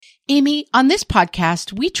Amy, on this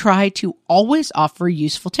podcast, we try to always offer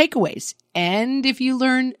useful takeaways. And if you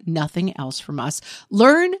learn nothing else from us,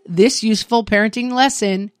 learn this useful parenting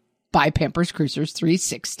lesson by Pampers Cruisers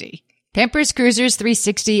 360. Pampers Cruisers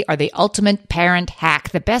 360 are the ultimate parent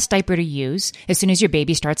hack, the best diaper to use as soon as your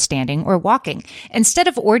baby starts standing or walking. Instead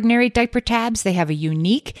of ordinary diaper tabs, they have a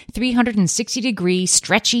unique 360-degree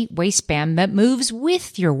stretchy waistband that moves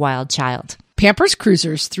with your wild child. Pampers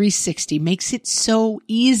Cruisers 360 makes it so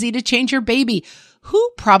easy to change your baby,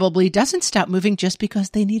 who probably doesn't stop moving just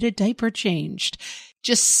because they need a diaper changed.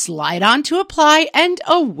 Just slide on to apply and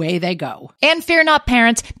away they go. And fear not,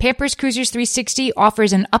 parents, Pampers Cruisers 360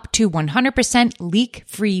 offers an up to 100%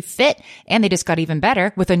 leak-free fit, and they just got even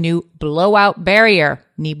better with a new blowout barrier.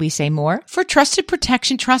 Need we say more? For trusted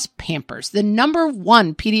protection, trust Pampers, the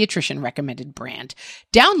 #1 pediatrician recommended brand.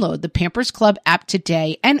 Download the Pampers Club app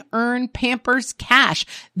today and earn Pampers Cash.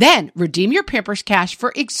 Then redeem your Pampers Cash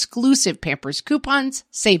for exclusive Pampers coupons,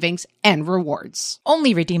 savings, and rewards.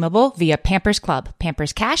 Only redeemable via Pampers Club.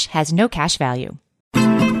 Pampers Cash has no cash value.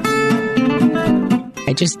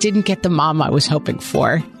 I just didn't get the mom I was hoping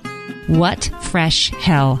for. What fresh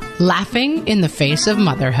hell? Laughing in the face of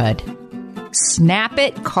motherhood. Snap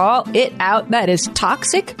it, call it out. That is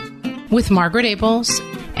toxic. With Margaret Abels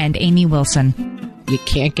and Amy Wilson. You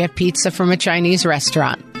can't get pizza from a Chinese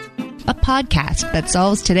restaurant. A podcast that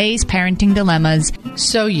solves today's parenting dilemmas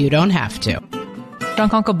so you don't have to.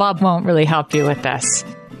 Drunk Uncle Bob won't really help you with this.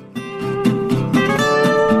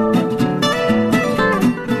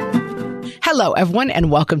 Hello, everyone,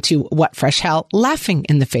 and welcome to What Fresh Hell, Laughing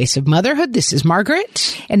in the Face of Motherhood. This is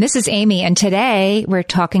Margaret. And this is Amy. And today we're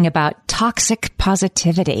talking about toxic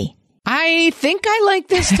positivity. I think I like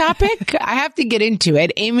this topic. I have to get into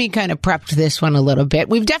it. Amy kind of prepped this one a little bit.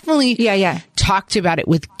 We've definitely talked about it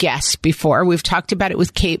with guests before. We've talked about it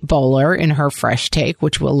with Kate Bowler in her Fresh Take,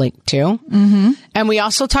 which we'll link to. Mm-hmm. And we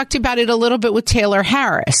also talked about it a little bit with Taylor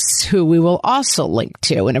Harris, who we will also link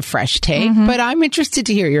to in a Fresh Take. Mm-hmm. But I'm interested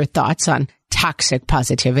to hear your thoughts on toxic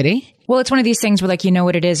positivity. Well, it's one of these things where like, you know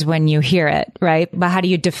what it is when you hear it, right? But how do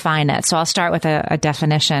you define it? So I'll start with a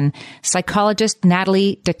definition. Psychologist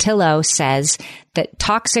Natalie Datillo says that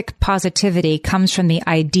toxic positivity comes from the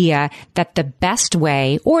idea that the best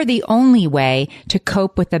way or the only way to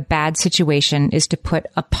cope with a bad situation is to put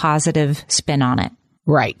a positive spin on it.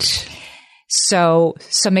 Right. So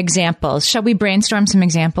some examples. Shall we brainstorm some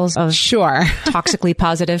examples of toxically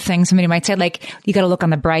positive things? Somebody might say, like, you got to look on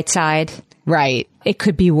the bright side. Right. It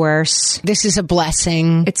could be worse. This is a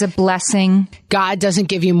blessing. It's a blessing. God doesn't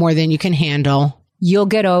give you more than you can handle. You'll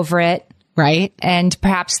get over it. Right. And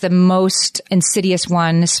perhaps the most insidious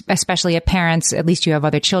one, especially at parents, at least you have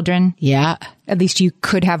other children. Yeah. At least you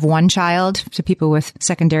could have one child. So people with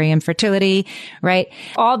secondary infertility, right?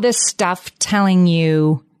 All this stuff telling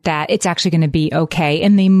you that it's actually going to be okay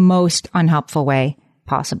in the most unhelpful way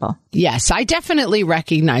possible. Yes, I definitely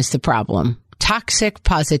recognize the problem. Toxic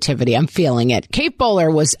positivity. I'm feeling it. Kate Bowler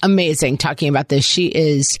was amazing talking about this. She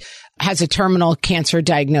has a terminal cancer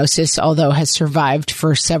diagnosis, although has survived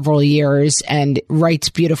for several years and writes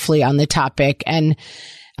beautifully on the topic. And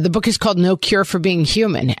the book is called No Cure for Being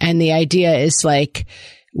Human. And the idea is like,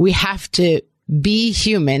 we have to be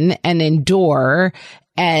human and endure.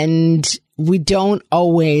 And we don't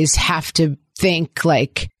always have to think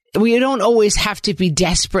like, we don't always have to be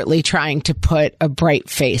desperately trying to put a bright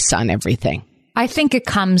face on everything. I think it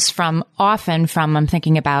comes often from, I'm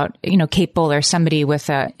thinking about, Kate Bowler, somebody with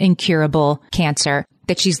an incurable cancer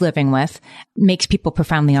that she's living with, makes people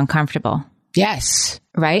profoundly uncomfortable. Yes.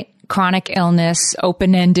 Right? Chronic illness,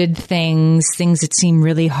 open-ended things that seem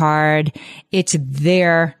really hard. It's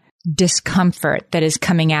their discomfort that is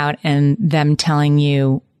coming out and them telling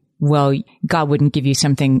you, well, God wouldn't give you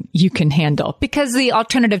something you can handle, because the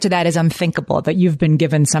alternative to that is unthinkable, that you've been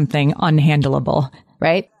given something unhandleable.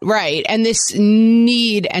 Right? Right. And this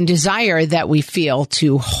need and desire that we feel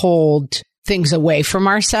to hold things away from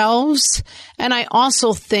ourselves. And I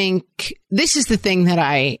also think this is the thing that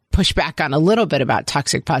I push back on a little bit about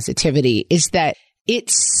toxic positivity, is that it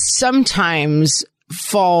sometimes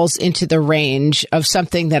falls into the range of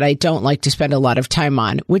something that I don't like to spend a lot of time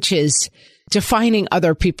on, which is defining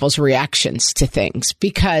other people's reactions to things,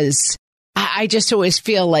 because I just always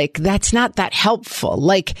feel like that's not that helpful.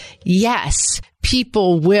 Like, yes,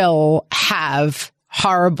 people will have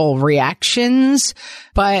horrible reactions,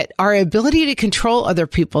 but our ability to control other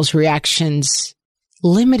people's reactions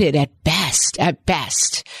limited at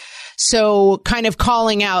best. So kind of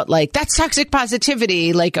calling out like, that's toxic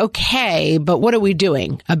positivity, like, okay, but what are we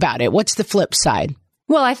doing about it? What's the flip side?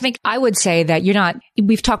 Well, I think I would say that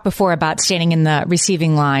we've talked before about standing in the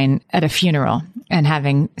receiving line at a funeral and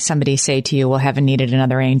having somebody say to you, well, heaven needed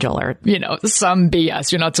another angel, or, some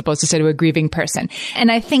BS you're not supposed to say to a grieving person.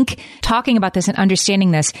 And I think talking about this and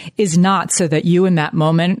understanding this is not so that you in that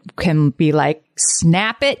moment can be like,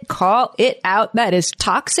 snap it, call it out. That is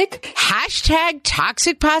toxic. Hashtag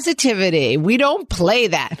toxic positivity. We don't play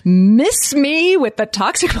that. Miss me with the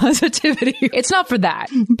toxic positivity. It's not for that,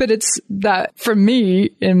 but it's that for me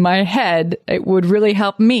in my head, it would really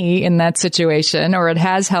help me in that situation, or it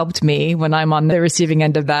has helped me when I'm on the receiving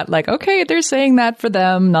end of that. Like, okay, they're saying that for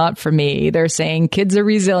them, not for me. They're saying kids are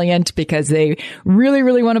resilient because they really,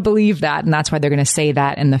 really want to believe that. And that's why they're going to say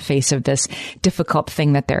that in the face of this difficult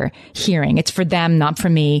thing that they're hearing. It's for them, not for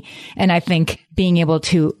me. And I think being able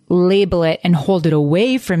to label it and hold it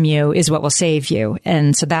away from you is what will save you.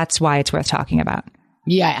 And so that's why it's worth talking about.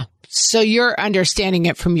 Yeah. So you're understanding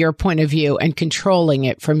it from your point of view and controlling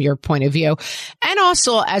it from your point of view. And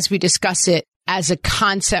also, as we discuss it as a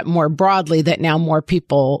concept more broadly that now more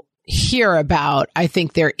people hear about, I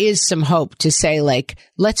think there is some hope to say, like,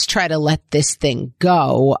 let's try to let this thing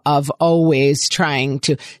go of always trying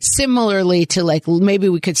to, similarly to like, maybe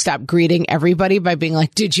we could stop greeting everybody by being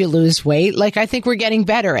like, did you lose weight? Like, I think we're getting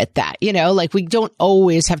better at that. Like we don't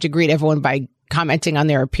always have to greet everyone by commenting on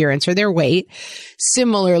their appearance or their weight.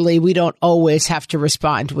 Similarly, we don't always have to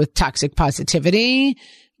respond with toxic positivity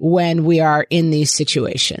when we are in these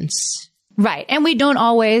situations. Right. And we don't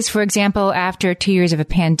always, for example, after 2 years of a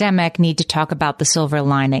pandemic, need to talk about the silver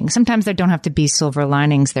lining. Sometimes there don't have to be silver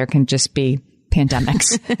linings. There can just be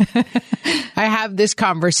pandemics. I have this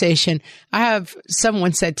conversation.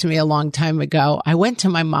 Someone said to me a long time ago, I went to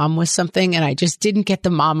my mom with something and I just didn't get the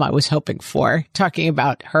mom I was hoping for, talking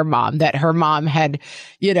about her mom, that her mom had,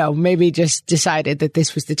 maybe just decided that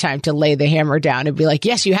this was the time to lay the hammer down and be like,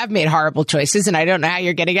 yes, you have made horrible choices and I don't know how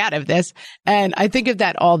you're getting out of this. And I think of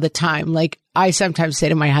that all the time. Like I sometimes say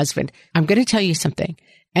to my husband, I'm going to tell you something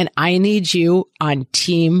and I need you on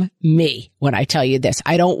team me when I tell you this.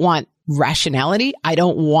 I don't want rationality. I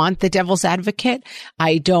don't want the devil's advocate.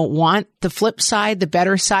 I don't want the flip side, the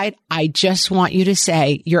better side. I just want you to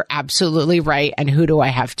say, you're absolutely right. And who do I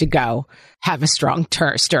have to go have a strong,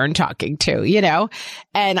 stern talking to,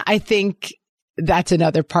 And I think that's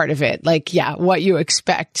another part of it. Like, yeah, what you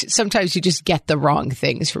expect. Sometimes you just get the wrong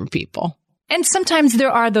things from people. And sometimes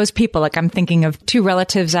there are those people, like I'm thinking of two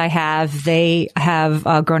relatives I have. They have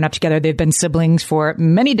grown up together. They've been siblings for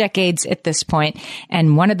many decades at this point.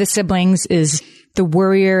 And one of the siblings is the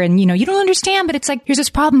worrier and, you don't understand, but it's like, here's this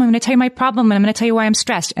problem. I'm going to tell you my problem and I'm going to tell you why I'm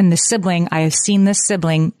stressed. And the sibling, I have seen this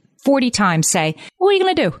sibling 40 times say, what are you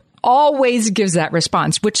going to do? Always gives that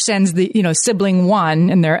response, which sends the, sibling one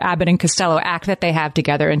in their Abbott and Costello act that they have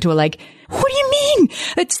together into a like, what do you mean?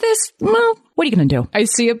 It's this. Well, what are you going to do? I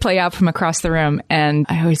see it play out from across the room. And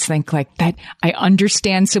I always think like that. I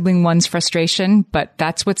understand sibling one's frustration, but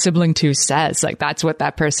that's what sibling two says. Like that's what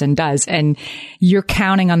that person does. And you're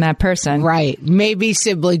counting on that person. Right. Maybe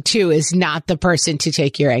sibling two is not the person to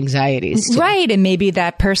take your anxieties to. Right. And maybe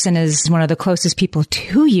that person is one of the closest people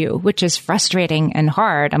to you, which is frustrating and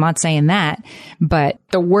hard. I'm not saying that, but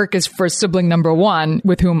the work is for sibling number one,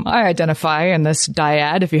 with whom I identify in this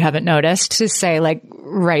dyad, if you haven't noticed, to say like,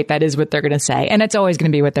 right, that is what they're going to say. And it's always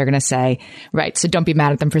going to be what they're going to say. Right. So don't be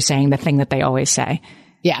mad at them for saying the thing that they always say.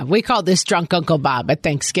 Yeah. We call this drunk Uncle Bob at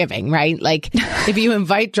Thanksgiving, right? Like if you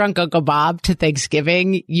invite drunk Uncle Bob to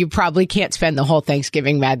Thanksgiving, you probably can't spend the whole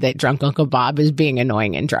Thanksgiving mad that drunk Uncle Bob is being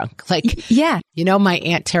annoying and drunk. Like, yeah. My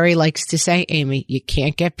Aunt Terry likes to say, Amy, you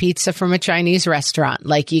can't get pizza from a Chinese restaurant.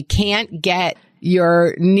 Like you can't get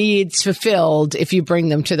your needs fulfilled if you bring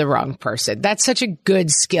them to the wrong person. That's such a good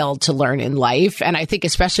skill to learn in life. And I think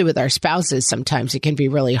especially with our spouses, sometimes it can be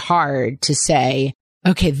really hard to say,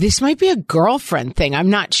 okay, this might be a girlfriend thing. I'm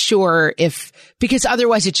not sure because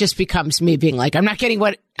otherwise it just becomes me being like, I'm not getting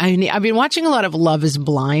what I need. I've been watching a lot of Love is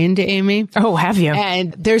Blind, Amy. Oh, have you?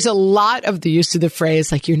 And there's a lot of the use of the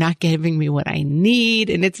phrase, like, you're not giving me what I need.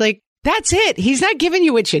 And it's like, that's it. He's not giving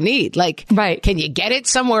you what you need. Like, right. Can you get it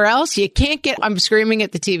somewhere else? You can't I'm screaming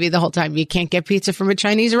at the TV the whole time. You can't get pizza from a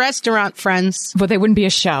Chinese restaurant, friends. Well, they wouldn't be a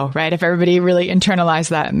show, right? If everybody really internalized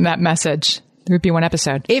that message, there would be one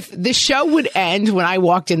episode. If the show would end when I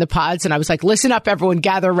walked in the pods and I was like, listen up, everyone,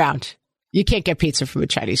 gather around. You can't get pizza from a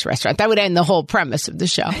Chinese restaurant. That would end the whole premise of the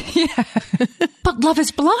show. Yeah. But Love is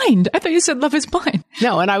Blind. I thought you said Love is Blind.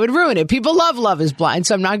 No, and I would ruin it. People love Love is Blind,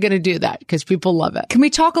 so I'm not going to do that because people love it. Can we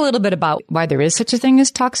talk a little bit about why there is such a thing as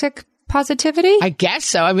toxic positivity? I guess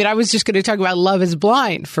so. I mean, I was just going to talk about Love is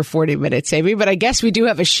Blind for 40 minutes, Amy, but I guess we do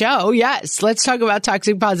have a show. Yes. Let's talk about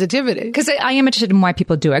toxic positivity. Because I am interested in why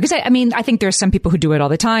people do it. Because I think there are some people who do it all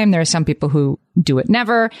the time. There are some people who do it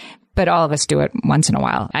never. But all of us do it once in a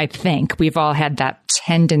while. I think we've all had that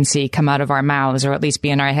tendency come out of our mouths, or at least be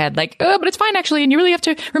in our head like, oh, but it's fine actually. And you really have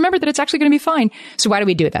to remember that it's actually going to be fine. So why do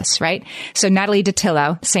we do this, right? So Natalie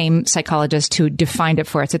Dattilo, same psychologist who defined it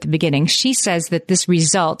for us at the beginning, she says that this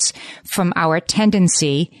results from our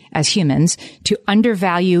tendency as humans to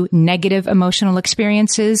undervalue negative emotional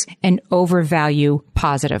experiences and overvalue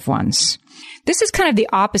positive ones. This is kind of the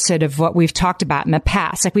opposite of what we've talked about in the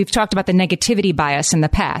past. Like we've talked about the negativity bias in the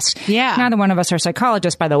past. Yeah. Neither one of us are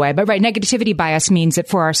psychologists, by the way. But right, negativity bias means that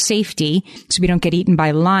for our safety, so we don't get eaten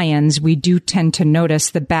by lions, we do tend to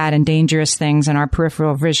notice the bad and dangerous things in our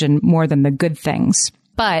peripheral vision more than the good things.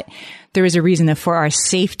 But there is a reason that for our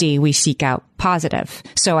safety, we seek out positive.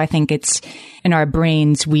 So I think it's in our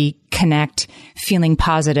brains, we connect feeling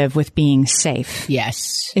positive with being safe.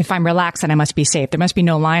 Yes. If I'm relaxed, then I must be safe. There must be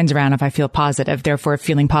no lions around if I feel positive. Therefore,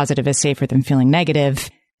 feeling positive is safer than feeling negative.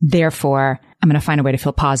 Therefore, I'm going to find a way to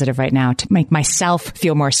feel positive right now to make myself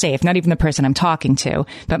feel more safe. Not even the person I'm talking to,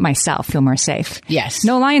 but myself feel more safe. Yes.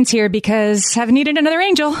 No lions here because haven't needed another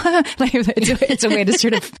angel. It's a way to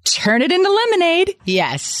sort of turn it into lemonade.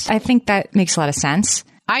 Yes. I think that makes a lot of sense.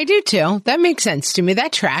 I do too. That makes sense to me.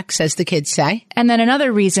 That tracks, as the kids say. And then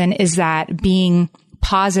another reason is that being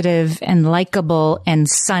positive and likable and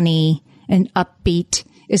sunny and upbeat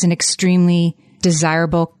is an extremely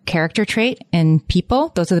desirable character trait in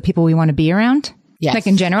people. Those are the people we want to be around. Yes. Like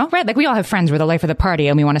in general, right? Like we all have friends who are the life of the party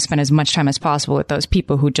and we want to spend as much time as possible with those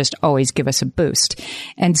people who just always give us a boost.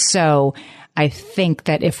 And so I think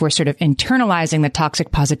that if we're sort of internalizing the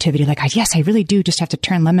toxic positivity, like, yes, I really do just have to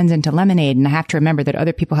turn lemons into lemonade and I have to remember that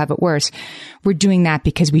other people have it worse. We're doing that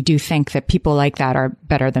because we do think that people like that are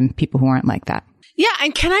better than people who aren't like that. Yeah.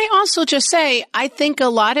 And can I also just say, I think a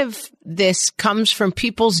lot of this comes from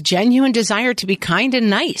people's genuine desire to be kind and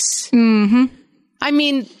nice. Mm-hmm. I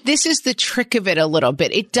mean, this is the trick of it a little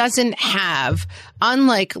bit. It doesn't have,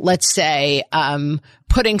 unlike, let's say,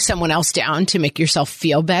 putting someone else down to make yourself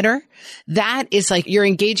feel better. That is like you're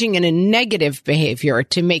engaging in a negative behavior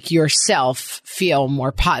to make yourself feel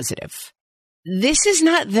more positive. This is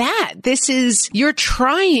not that. This is you're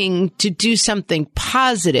trying to do something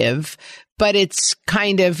positive, but it's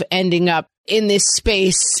kind of ending up in this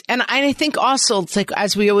space. And I think also it's like,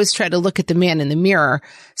 as we always try to look at the man in the mirror,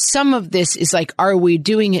 some of this is like, are we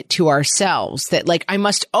doing it to ourselves? That like, I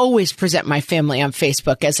must always present my family on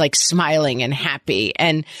Facebook as like smiling and happy.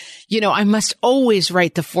 And, you know, I must always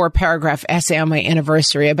write the 4-paragraph essay on my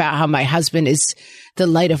anniversary about how my husband is the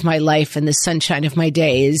light of my life and the sunshine of my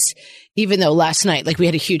days. Even though last night, like we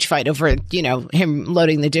had a huge fight over, you know, him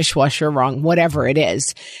loading the dishwasher wrong, whatever it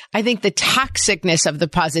is. I think the toxicness of the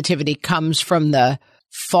positivity comes from the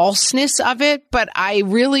falseness of it. But I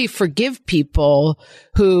really forgive people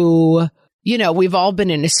who, you know, we've all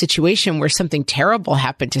been in a situation where something terrible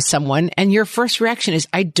happened to someone and your first reaction is,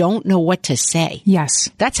 I don't know what to say. Yes.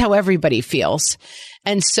 That's how everybody feels.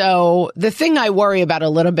 And so the thing I worry about a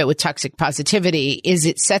little bit with toxic positivity is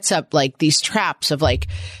it sets up like these traps of like,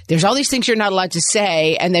 there's all these things you're not allowed to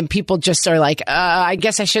say. And then people just are like, I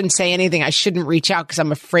guess I shouldn't say anything. I shouldn't reach out because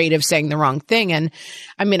I'm afraid of saying the wrong thing. And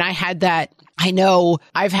I mean, I had that. I know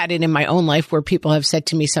I've had it in my own life where people have said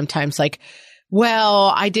to me sometimes like,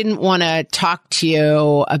 well, I didn't want to talk to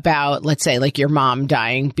you about, let's say, like your mom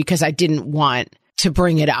dying because I didn't want to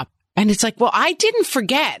bring it up. And it's like, well, I didn't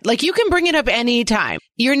forget. Like, you can bring it up anytime.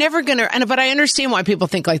 You're never going to, but I understand why people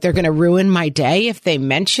think like they're going to ruin my day if they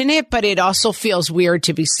mention it. But it also feels weird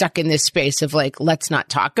to be stuck in this space of like, let's not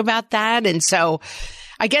talk about that. And so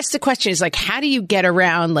I guess the question is like, how do you get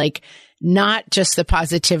around like not just the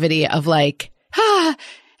positivity of like,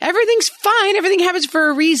 everything's fine, everything happens for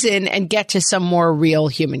a reason, and get to some more real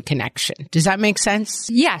human connection. Does that make sense?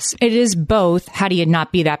 Yes, it is both. How do you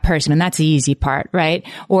not be that person? And that's the easy part, right?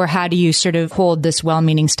 Or how do you sort of hold this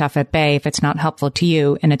well-meaning stuff at bay if it's not helpful to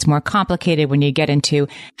you? And it's more complicated when you get into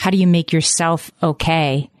how do you make yourself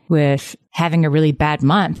okay with having a really bad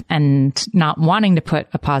month and not wanting to put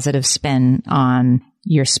a positive spin on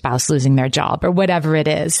your spouse losing their job or whatever it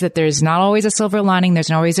is, that there's not always a silver lining. There's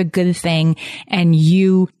not always a good thing. And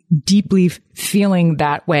you deeply feeling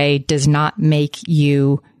that way does not make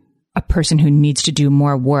you a person who needs to do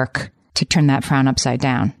more work to turn that frown upside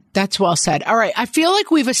down. That's well said. All right. I feel like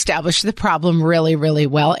we've established the problem really, really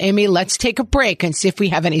well. Amy, let's take a break and see if we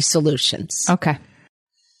have any solutions. Okay.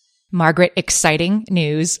 Margaret, exciting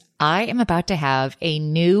news. I am about to have a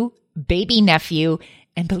new baby nephew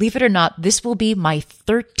And believe it or not, this will be my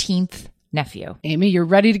 13th nephew. Amy, you're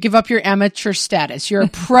ready to give up your amateur status. You're a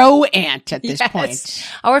pro aunt at this point.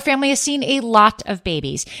 Our family has seen a lot of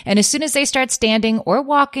babies. And as soon as they start standing or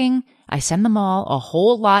walking, I send them all a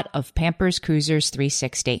whole lot of Pampers Cruisers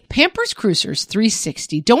 360. Pampers Cruisers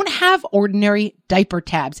 360 don't have ordinary diaper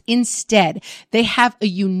tabs. Instead, they have a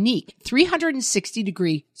unique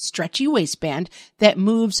 360-degree stretchy waistband that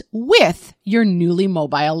moves with your newly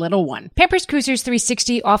mobile little one. Pampers Cruisers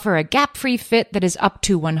 360 offer a gap-free fit that is up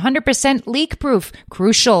to 100% leak-proof.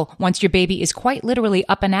 Crucial once your baby is quite literally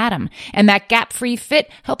up and at 'em. And that gap-free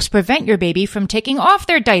fit helps prevent your baby from taking off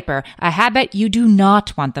their diaper, a habit you do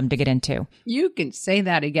not want them to get into. You can say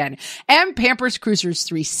that again. And Pampers Cruisers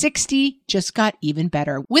 360 just got even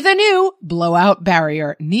better with a new blowout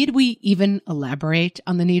barrier. Need we even elaborate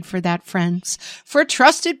on the need for that, friends? For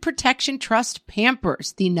trusted protection, trust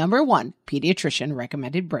Pampers, the #1 pediatrician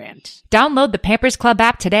recommended brand. Download the Pampers Club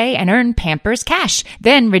app today and earn Pampers Cash.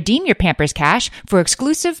 Then redeem your Pampers Cash for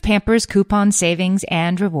exclusive Pampers coupon savings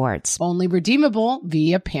and rewards. Only redeemable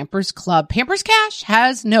via Pampers Club. Pampers Cash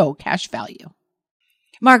has no cash value.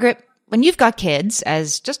 Margaret, when you've got kids,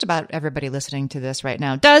 as just about everybody listening to this right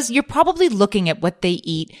now does, you're probably looking at what they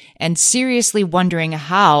eat and seriously wondering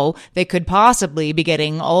how they could possibly be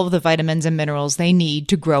getting all of the vitamins and minerals they need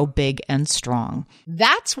to grow big and strong.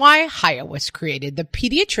 That's why Hiya was created, the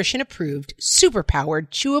pediatrician-approved,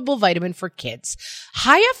 super-powered, chewable vitamin for kids.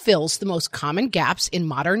 Hiya fills the most common gaps in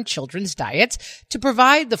modern children's diets to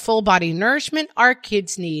provide the full-body nourishment our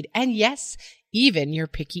kids need. And yes, even your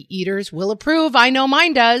picky eaters will approve. I know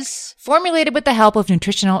mine does. Formulated with the help of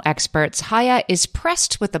nutritional experts, Hiya is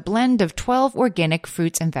pressed with a blend of 12 organic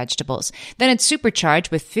fruits and vegetables. Then it's supercharged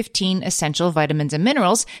with 15 essential vitamins and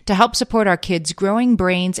minerals to help support our kids' growing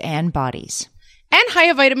brains and bodies. And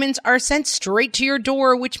Hiya vitamins are sent straight to your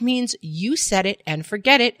door, which means you set it and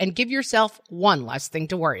forget it and give yourself one less thing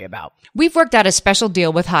to worry about. We've worked out a special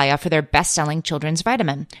deal with Hiya for their best-selling children's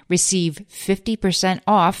vitamin. Receive 50%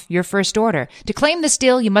 off your first order. To claim this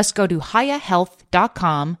deal, you must go to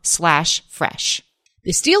hiyahealth.com/fresh.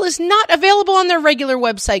 This deal is not available on their regular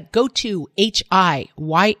website. Go to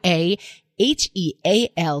HIYAHEALTH,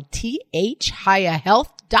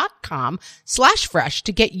 hiyahealth.com/fresh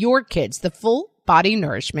to get your kids the full body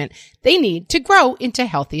nourishment they need to grow into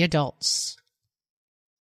healthy adults.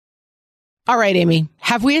 All right, Amy,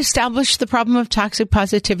 have we established the problem of toxic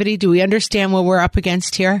positivity? Do we understand what we're up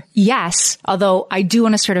against here? Yes, although I do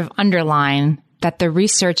want to sort of underline that the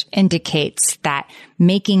research indicates that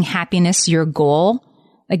making happiness your goal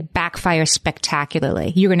backfires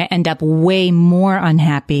spectacularly. You're going to end up way more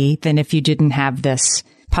unhappy than if you didn't have this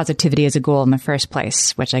positivity as a goal in the first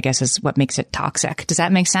place, which I guess is what makes it toxic. Does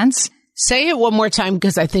that make sense? Say it one more time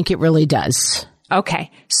because I think it really does.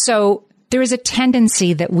 Okay. So there is a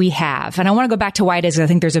tendency that we have, and I want to go back to why it is. I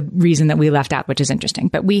think there's a reason that we left out, which is interesting,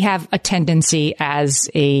 but we have a tendency as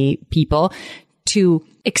a people to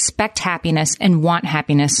expect happiness and want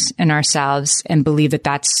happiness in ourselves and believe that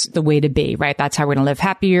that's the way to be, right? That's how we're going to live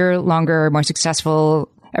happier, longer, more successful,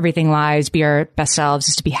 everything lives, be our best selves,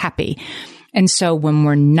 is to be happy. And so when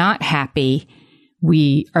we're not happy,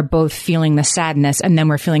 we are both feeling the sadness and then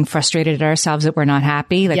we're feeling frustrated at ourselves that we're not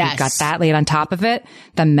happy. Like Yes. We've got that laid on top of it,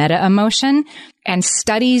 the meta emotion. And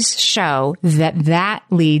studies show that that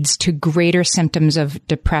leads to greater symptoms of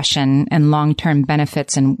depression and long-term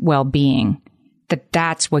benefits and well-being.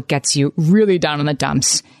 That's what gets you really down in the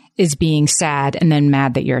dumps, is being sad and then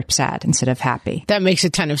mad that you're sad instead of happy. That makes a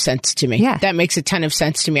ton of sense to me. Yeah. That makes a ton of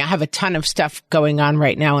sense to me. I have a ton of stuff going on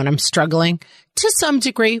right now and I'm struggling to some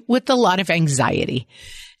degree with a lot of anxiety.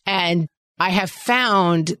 And I have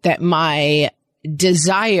found that my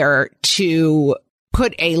desire to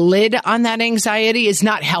put a lid on that anxiety is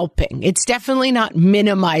not helping. It's definitely not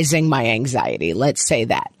minimizing my anxiety. Let's say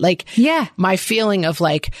that. Yeah. My feeling of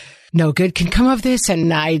no good can come of this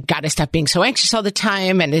and I got to stop being so anxious all the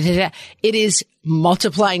time. And it is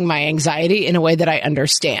multiplying my anxiety in a way that I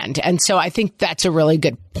understand. And so I think that's a really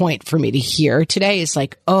good point for me to hear today is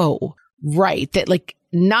oh, right. That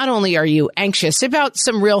not only are you anxious about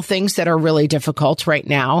some real things that are really difficult right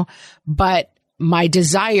now, but my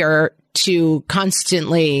desire to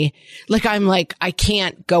constantly, I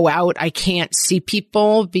can't go out. I can't see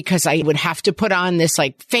people because I would have to put on this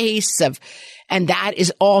face of, and that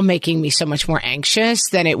is all making me so much more anxious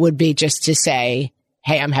than it would be just to say,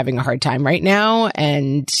 hey, I'm having a hard time right now.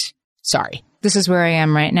 And sorry. This is where I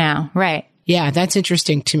am right now. Right. Yeah, that's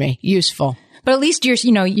interesting to me. Useful. But at least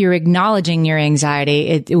you're acknowledging your anxiety.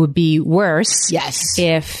 It would be worse. Yes.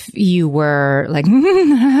 If you were like,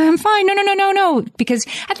 I'm fine. No. Because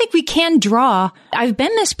I think we can I've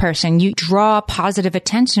been this person. You draw positive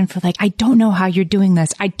attention for like, I don't know how you're doing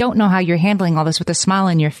this. I don't know how you're handling all this with a smile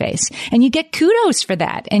on your face. And you get kudos for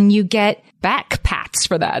that. And you get back pats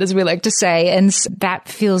for that, as we like to say. And that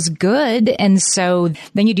feels good. And so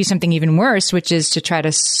then you do something even worse, which is to try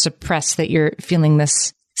to suppress that you're feeling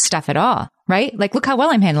this stuff at all, right? Like, look how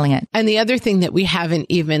well I'm handling it. And the other thing that we haven't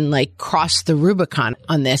even like crossed the Rubicon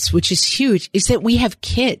on this, which is huge, is that we have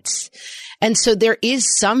kids. And so there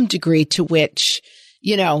is some degree to which,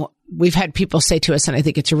 we've had people say to us, and I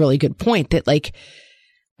think it's a really good point, that like,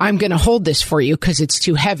 I'm going to hold this for you because it's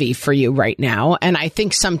too heavy for you right now. And I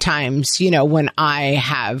think sometimes, when I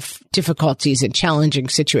have difficulties and challenging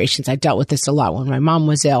situations, I dealt with this a lot when my mom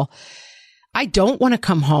was ill. I don't want to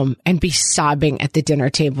come home and be sobbing at the dinner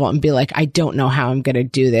table and be like, I don't know how I'm going to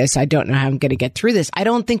do this. I don't know how I'm going to get through this. I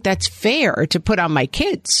don't think that's fair to put on my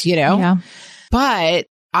kids, Yeah. But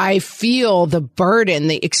I feel the burden,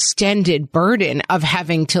 the extended burden of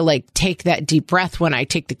having to like take that deep breath when I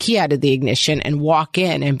take the key out of the ignition and walk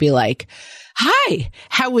in and be like, hi,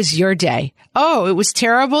 how was your day? Oh, it was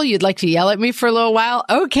terrible. You'd like to yell at me for a little while?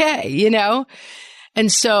 Okay. And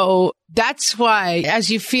so that's why, as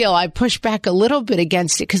you feel, I push back a little bit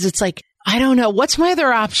against it because it's like, I don't know. What's my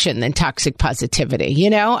other option than toxic positivity?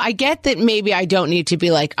 I get that maybe I don't need to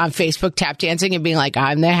be like on Facebook tap dancing and being like,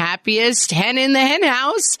 I'm the happiest hen in the hen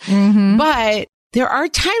house. Mm-hmm. But there are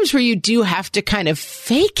times where you do have to kind of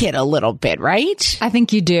fake it a little bit, right? I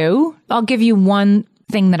think you do. I'll give you one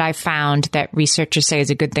thing that I found that researchers say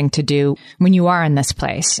is a good thing to do when you are in this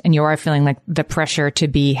place and you are feeling like the pressure to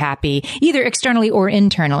be happy, either externally or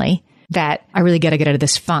internally. That I really got to get out of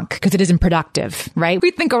this funk because it isn't productive, right?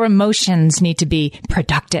 We think our emotions need to be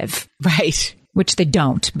productive. Right. Which they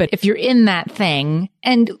don't. But if you're in that thing,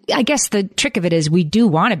 and I guess the trick of it is we do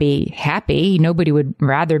want to be happy. Nobody would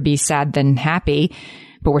rather be sad than happy.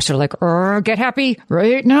 But we're sort of like, get happy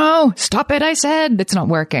right now. Stop it, I said. It's not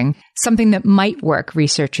working. Something that might work,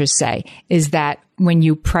 researchers say, is that when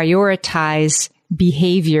you prioritize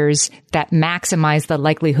behaviors that maximize the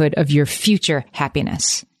likelihood of your future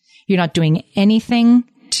happiness. You're not doing anything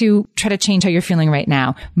to try to change how you're feeling right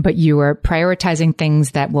now, but you are prioritizing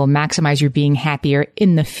things that will maximize your being happier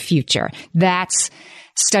in the future.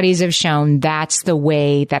 Studies have shown that's the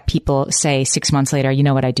way that people say 6 months later, you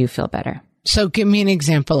know what, I do feel better. So give me an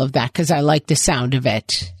example of that because I like the sound of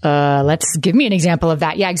it. Let's give me an example of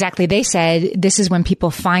that. Yeah, exactly. They said this is when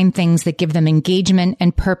people find things that give them engagement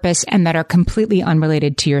and purpose and that are completely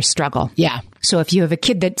unrelated to your struggle. Yeah. So if you have a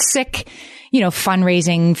kid that's sick,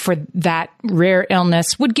 fundraising for that rare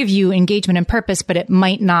illness would give you engagement and purpose, but it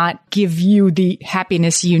might not give you the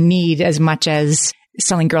happiness you need as much as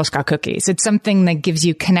selling Girl Scout cookies. It's something that gives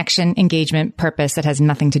you connection, engagement, purpose that has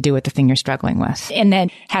nothing to do with the thing you're struggling with. And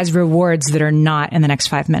then has rewards that are not in the next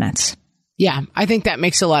 5 minutes. Yeah, I think that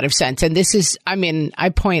makes a lot of sense. And this is, I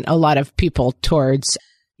point a lot of people towards,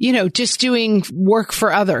 just doing work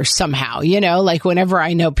for others somehow, like whenever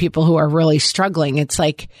I know people who are really struggling, it's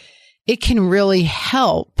like, it can really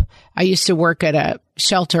help. I used to work at a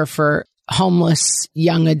shelter for homeless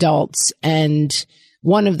young adults. And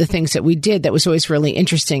one of the things that we did that was always really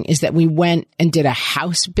interesting is that we went and did a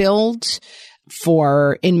house build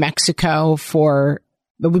in Mexico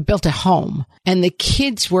but we built a home. And the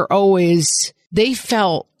kids were they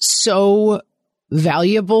felt so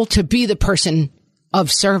valuable to be the person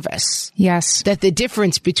of service. Yes. That the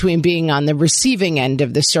difference between being on the receiving end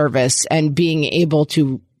of the service and being able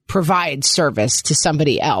to provide service to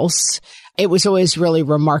somebody else, it was always really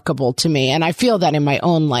remarkable to me. And I feel that in my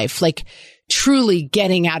own life, like truly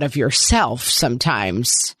getting out of yourself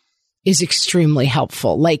sometimes is extremely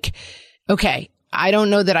helpful. Like, okay, I don't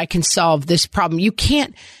know that I can solve this problem. You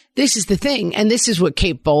can't, this is the thing. And this is what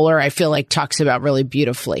Kate Bowler, I feel like, talks about really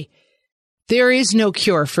beautifully. There is no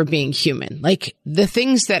cure for being human. Like the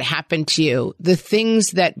things that happen to you, the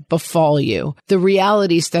things that befall you, the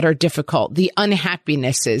realities that are difficult, the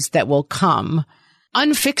unhappinesses that will come,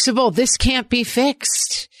 unfixable. This can't be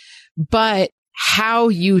fixed. But how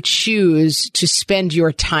you choose to spend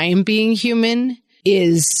your time being human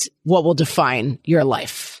is what will define your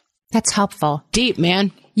life. That's helpful. Deep,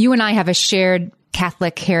 man. You and I have a shared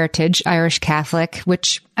Catholic heritage, Irish Catholic,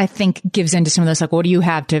 which I think gives into some of those, like, what do you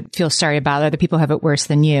have to feel sorry about? Other people have it worse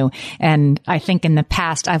than you. And I think in the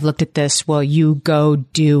past, I've looked at this, well, you go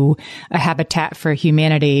do a Habitat for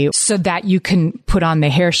Humanity so that you can put on the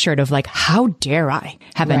hair shirt of like, how dare I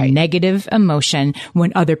have a negative emotion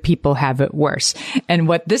when other people have it worse? And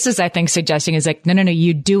what this is, I think, suggesting is like, no,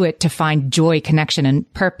 you do it to find joy, connection,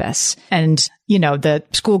 and purpose. And you know, the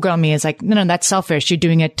schoolgirl me is like, no, that's selfish. You're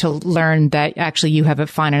doing it to learn that actually you have it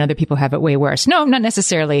fine and other people have it way worse. No, not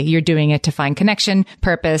necessarily. You're doing it to find connection,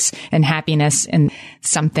 purpose, and happiness, and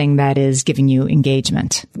something that is giving you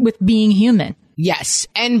engagement with being human. Yes.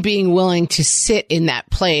 And being willing to sit in that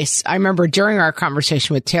place. I remember during our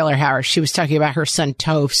conversation with Taylor Harris, she was talking about her son,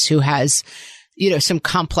 Tofs, who has, you know, some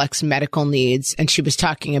complex medical needs. And she was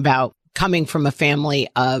talking about coming from a family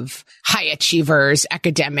of high achievers,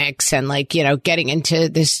 academics, and like, you know, getting into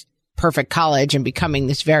this perfect college and becoming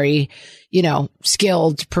this very, you know,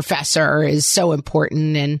 skilled professor is so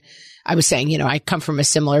important. And I was saying, you know, I come from a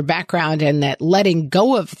similar background, and that letting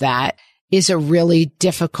go of that is a really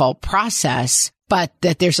difficult process, but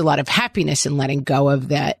that there's a lot of happiness in letting go of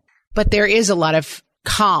that. But there is a lot of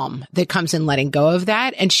calm that comes in letting go of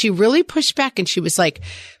that. And she really pushed back, and she was like,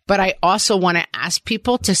 but I also want to ask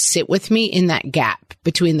people to sit with me in that gap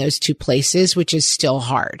between those two places, which is still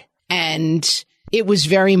hard. And it was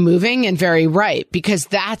very moving and very right, because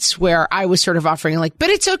that's where I was sort of offering like, but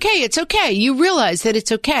it's okay. It's okay. You realize that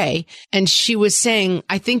it's okay. And she was saying,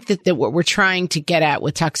 I think that what we're trying to get at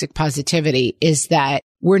with toxic positivity is that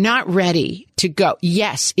we're not ready to go.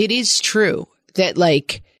 Yes, it is true that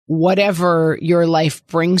like whatever your life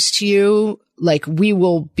brings to you, like we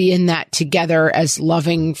will be in that together as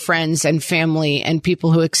loving friends and family and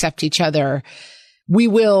people who accept each other. We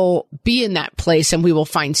will be in that place and we will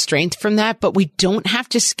find strength from that, but we don't have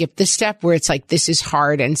to skip the step where it's like, this is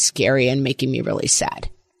hard and scary and making me really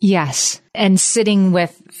sad. Yes. And sitting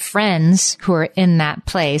with friends who are in that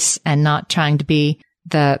place and not trying to be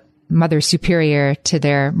the mother superior to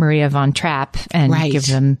their Maria von Trapp and give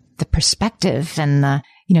them the perspective and the,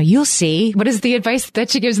 you know, you'll see. What is the advice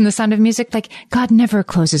that she gives in The Sound of Music? Like, God never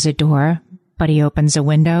closes a door, but he opens a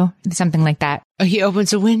window, something like that. Oh, he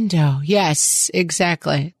opens a window. Yes,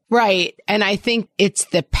 exactly. Right. And I think it's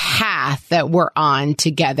the path that we're on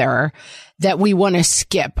together that we want to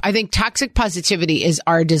skip. I think toxic positivity is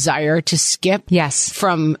our desire to skip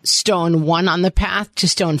from stone 1 on the path to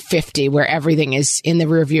stone 50, where everything is in the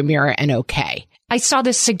rearview mirror and okay. I saw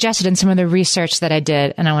this suggested in some of the research that I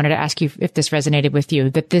did, and I wanted to ask you if this resonated with you,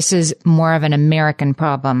 that this is more of an American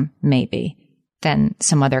problem, maybe, than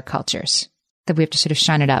some other cultures, that we have to sort of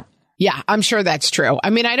shine it up. Yeah, I'm sure that's true. I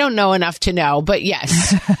mean, I don't know enough to know, but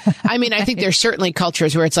yes. I mean, I think there's certainly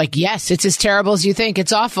cultures where it's like, yes, it's as terrible as you think.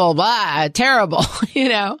 It's awful, blah, terrible, you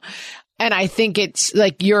know? And I think it's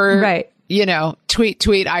like your, you know,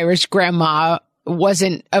 tweet Irish grandma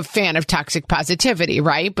wasn't a fan of toxic positivity,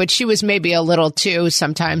 right? But she was maybe a little too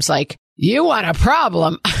sometimes like, you want a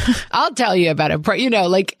problem? I'll tell you about it. You know,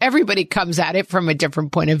 like everybody comes at it from a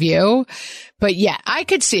different point of view. But yeah, I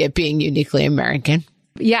could see it being uniquely American.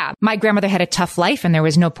 Yeah. My grandmother had a tough life and there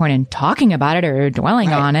was no point in talking about it or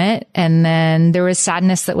dwelling on it. And then there was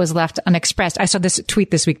sadness that was left unexpressed. I saw this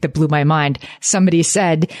tweet this week that blew my mind. Somebody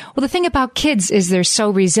said, well, the thing about kids is they're so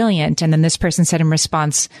resilient. And then this person said in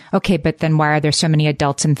response, okay, but then why are there so many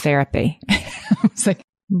adults in therapy? I was like,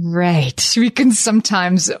 right. We can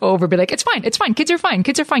sometimes be like, it's fine. It's fine. Kids are fine.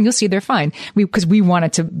 Kids are fine. You'll see they're fine. Because we want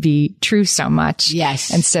it to be true so much.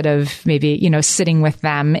 Yes. Instead of maybe, you know, sitting with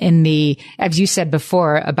them in the, as you said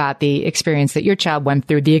before about the experience that your child went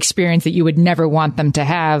through, the experience that you would never want them to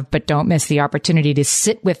have, but don't miss the opportunity to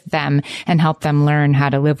sit with them and help them learn how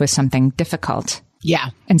to live with something difficult.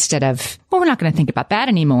 Yeah. Instead of, well, we're not going to think about that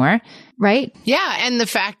anymore. Right? Yeah. And the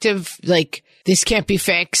fact of like, this can't be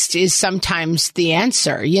fixed is sometimes the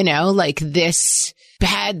answer, you know, like this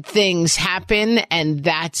bad things happen and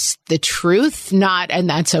that's the truth, and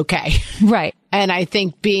that's okay. Right. And I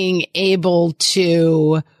think being able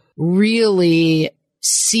to really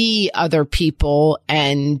see other people,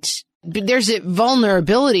 and there's a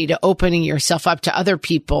vulnerability to opening yourself up to other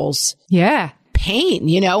people's pain,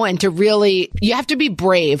 you know, and to really, you have to be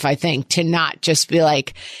brave, I think, to not just be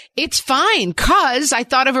like, it's fine, 'cause I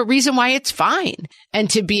thought of a reason why it's fine. And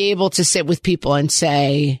to be able to sit with people and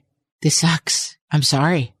say, this sucks. I'm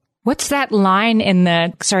sorry. What's that line in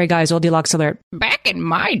the, sorry guys, Goldilocks alert, back in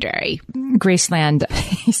my day, Graceland?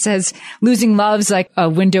 He says, losing love's like a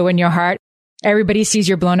window in your heart. Everybody sees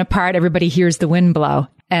you're blown apart. Everybody hears the wind blow.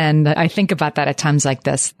 And I think about that at times like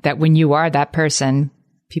this, that when you are that person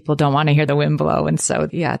people don't want to hear the wind blow. And so,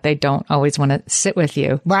 yeah, they don't always want to sit with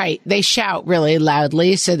you. Right. They shout really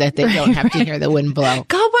loudly so that they don't have to hear the wind blow.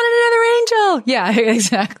 God wanted another angel. Yeah,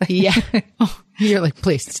 exactly. Yeah. Oh, you're like,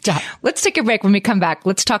 please stop. Let's take a break. When we come back,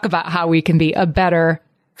 let's talk about how we can be a better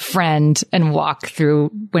friend and walk through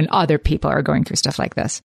when other people are going through stuff like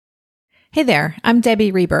this. Hey there, I'm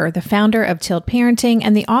Debbie Reber, the founder of Tilt Parenting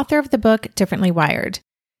and the author of the book Differently Wired.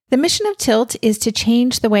 The mission of Tilt is to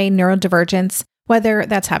change the way neurodivergence, whether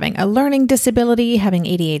that's having a learning disability, having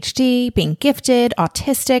ADHD, being gifted,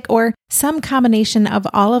 autistic, or some combination of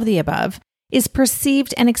all of the above, is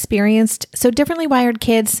perceived and experienced so differently wired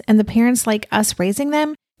kids and the parents like us raising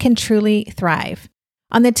them can truly thrive.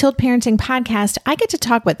 On the Tilt Parenting podcast, I get to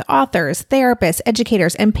talk with authors, therapists,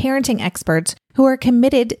 educators, and parenting experts who are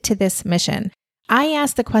committed to this mission. I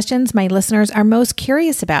ask the questions my listeners are most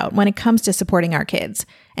curious about when it comes to supporting our kids.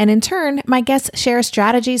 And in turn, my guests share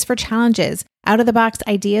strategies for challenges, out-of-the-box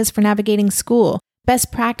ideas for navigating school,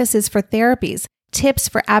 best practices for therapies, tips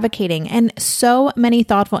for advocating, and so many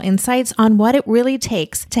thoughtful insights on what it really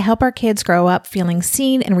takes to help our kids grow up feeling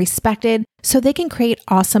seen and respected so they can create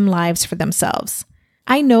awesome lives for themselves.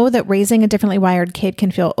 I know that raising a differently wired kid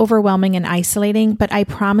can feel overwhelming and isolating, but I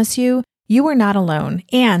promise you, you are not alone,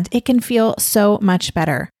 and it can feel so much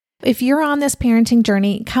better. If you're on this parenting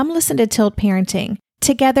journey, come listen to Tilt Parenting.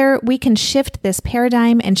 Together, we can shift this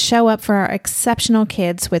paradigm and show up for our exceptional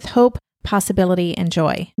kids with hope, possibility, and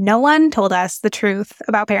joy. No one told us the truth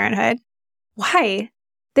about parenthood. Why?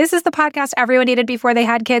 This is the podcast everyone needed before they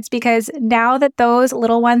had kids, because now that those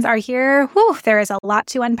little ones are here, there is a lot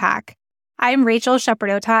to unpack. I'm Rachel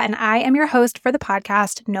Shepardota, and I am your host for the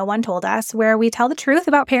podcast No One Told Us, where we tell the truth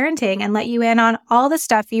about parenting and let you in on all the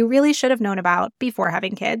stuff you really should have known about before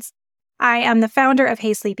having kids. I am the founder of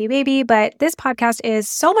Hey Sleepy Baby, but this podcast is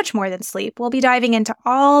so much more than sleep. We'll be diving into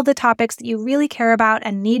all the topics that you really care about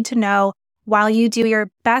and need to know while you do your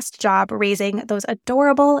best job raising those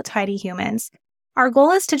adorable, tiny humans. Our goal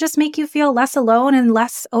is to just make you feel less alone and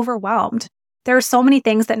less overwhelmed. There are so many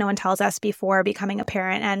things that no one tells us before becoming a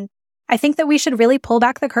parent, and I think that we should really pull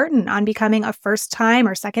back the curtain on becoming a first-time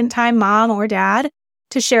or second-time mom or dad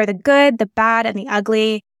to share the good, the bad, and the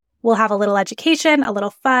ugly. We'll have a little education, a little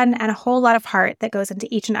fun, and a whole lot of heart that goes into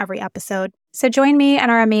each and every episode. So join me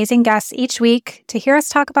and our amazing guests each week to hear us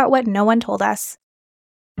talk about what no one told us.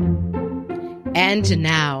 And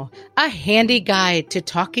now, a handy guide to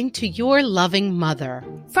talking to your loving mother.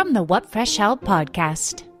 From the What Fresh Hell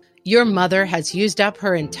podcast. Your mother has used up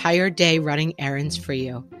her entire day running errands for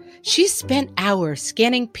you. She's spent hours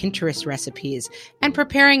scanning Pinterest recipes and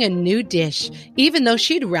preparing a new dish, even though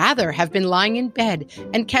she'd rather have been lying in bed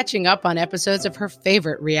and catching up on episodes of her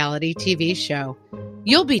favorite reality TV show.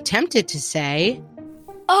 You'll be tempted to say,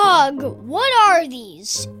 Ugh, what are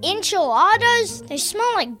these? Enchiladas? They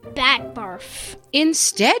smell like bat barf.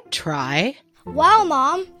 Instead, try, Wow,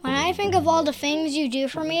 Mom, when I think of all the things you do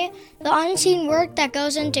for me, the unseen work that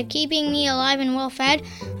goes into keeping me alive and well-fed,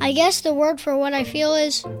 I guess the word for what I feel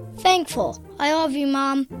is thankful. I love you,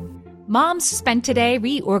 Mom. Mom's spent today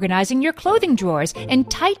reorganizing your clothing drawers in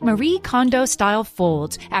tight Marie Kondo-style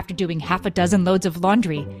folds after doing half a dozen loads of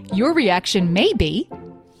laundry. Your reaction may be,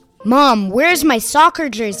 Mom, where's my soccer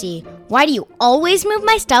jersey? Why do you always move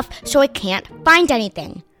my stuff so I can't find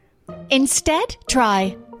anything? Instead,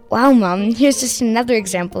 try, Wow, Mom, here's just another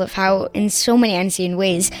example of how, in so many unseen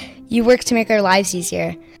ways, you work to make our lives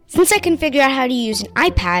easier. Since I can figure out how to use an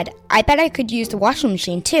iPad, I bet I could use the washing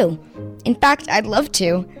machine too. In fact, I'd love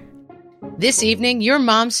to. This evening, your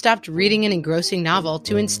mom stopped reading an engrossing novel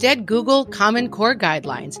to instead Google Common Core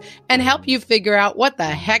guidelines and help you figure out what the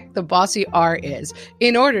heck the bossy R is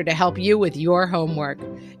in order to help you with your homework.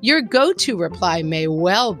 Your go-to reply may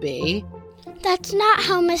well be, That's not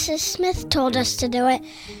how Mrs. Smith told us to do it.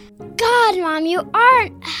 God, Mom, you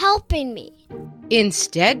aren't helping me.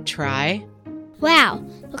 Instead, try, Wow,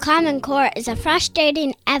 the Common Core is a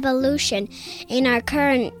frustrating evolution in our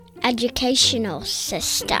current educational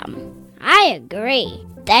system. I agree.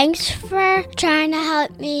 Thanks for trying to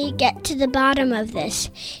help me get to the bottom of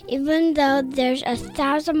this, even though there's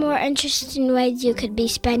 1,000 more interesting ways you could be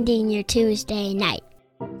spending your Tuesday night.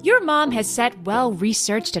 Your mom has set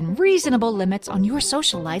well-researched and reasonable limits on your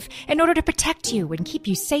social life in order to protect you and keep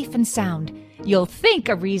you safe and sound. You'll think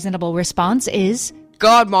a reasonable response is,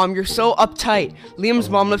 God, Mom, you're so uptight. Liam's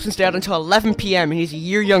mom lets him stay out until 11 p.m. and he's a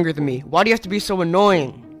year younger than me. Why do you have to be so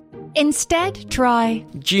annoying? Instead, try,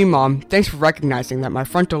 Gee, Mom, thanks for recognizing that my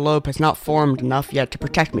frontal lobe has not formed enough yet to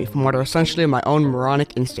protect me from what are essentially my own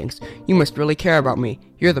moronic instincts. You must really care about me.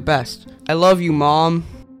 You're the best. I love you, Mom.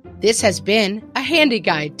 This has been a handy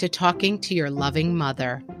guide to talking to your loving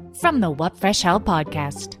mother. from the What Fresh Hell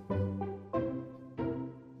podcast.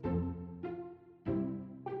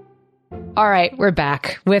 All right, we're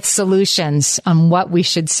back with solutions on what we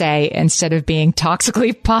should say instead of being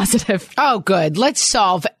toxically positive. Oh, good. Let's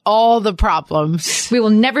solve all the problems. We will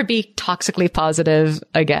never be toxically positive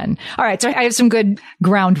again. All right, so I have some good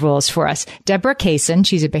ground rules for us. Deborah Kaysen,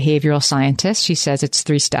 she's a behavioral scientist. She says it's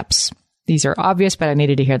 3 steps. These are obvious, but I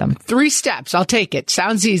needed to hear them. 3 steps. I'll take it.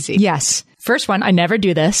 Sounds easy. Yes. First one, I never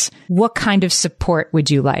do this. What kind of support would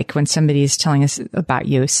you like when somebody's telling us about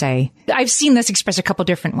you? Say, I've seen this expressed a couple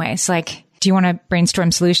different ways. Like, do you want to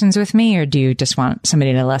brainstorm solutions with me, or do you just want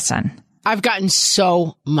somebody to listen? I've gotten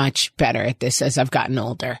so much better at this as I've gotten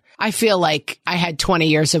older. I feel like I had 20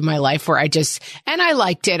 years of my life where and I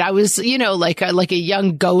liked it. I was, like a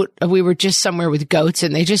young goat. We were just somewhere with goats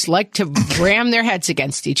and they just like to ram their heads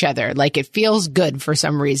against each other. Like it feels good for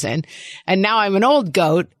some reason. And now I'm an old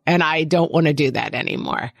goat and I don't want to do that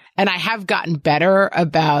anymore. And I have gotten better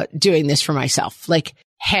about doing this for myself. Like,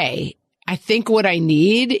 hey, I think what I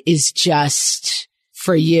need is just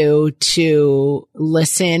for you to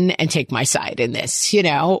listen and take my side in this,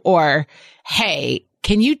 or, hey,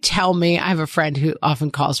 can you tell me? I have a friend who often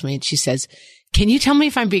calls me and she says, can you tell me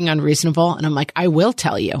if I'm being unreasonable? And I'm like, I will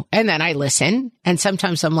tell you. And then I listen. And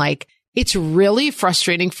sometimes I'm like, it's really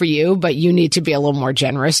frustrating for you, but you need to be a little more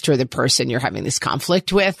generous to the person you're having this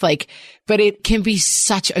conflict with. But it can be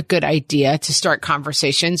such a good idea to start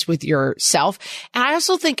conversations with yourself. And I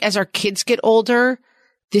also think as our kids get older,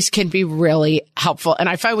 this can be really helpful. And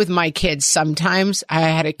I find with my kids, sometimes I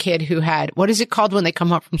had a kid who had, what is it called when they come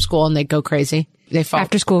home from school and they go crazy? They fall.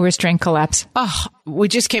 After school restraint collapse. Oh, we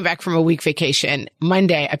just came back from a week vacation.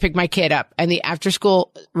 Monday, I picked my kid up and the after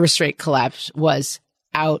school restraint collapse was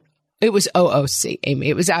out. It was OOC, Amy.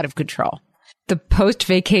 It was out of control. The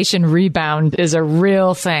post-vacation rebound is a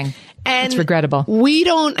real thing. And it's regrettable. We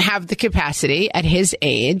don't have the capacity at his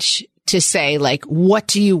age to say, like, what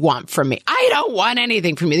do you want from me? I don't want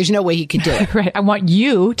anything from you. There's no way he could do it. Right. I want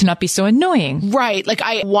you to not be so annoying. Right. Like,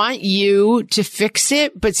 I want you to fix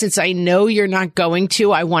it. But since I know you're not going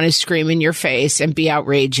to, I want to scream in your face and be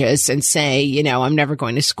outrageous and say, I'm never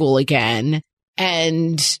going to school again.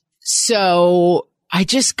 And so I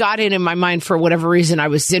just got it in my mind for whatever reason. I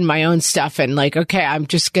was in my own stuff and like, okay, I'm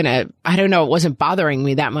just I don't know. It wasn't bothering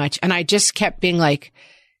me that much. And I just kept being like,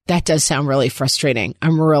 that does sound really frustrating.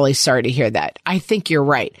 I'm really sorry to hear that. I think you're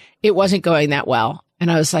right. It wasn't going that well.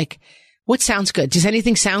 And I was like, what sounds good? Does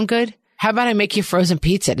anything sound good? How about I make you frozen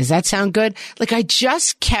pizza? Does that sound good? Like I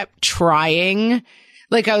just kept trying.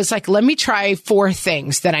 Like I was like, let me try 4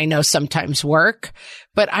 things that I know sometimes work,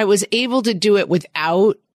 but I was able to do it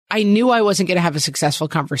without, I knew I wasn't going to have a successful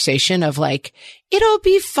conversation of like, it'll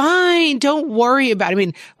be fine. Don't worry about it. I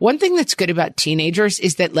mean, one thing that's good about teenagers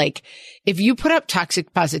is that like, if you put up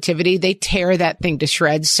toxic positivity, they tear that thing to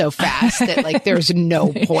shreds so fast that like, there's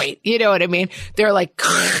no point. You know what I mean? They're like,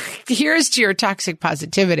 here's to your toxic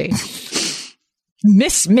positivity.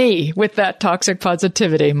 Miss me with that toxic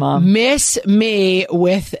positivity, Mom. Miss me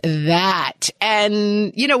with that.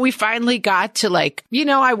 And, we finally got to like,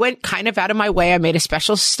 I went kind of out of my way. I made a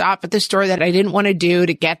special stop at the store that I didn't want to do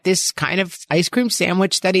to get this kind of ice cream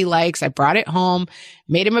sandwich that he likes. I brought it home,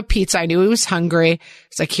 made him a pizza. I knew he was hungry.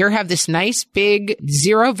 It's like, here, have this nice big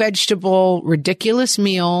 0 vegetable, ridiculous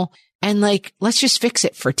meal. And like, let's just fix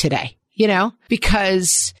it for today.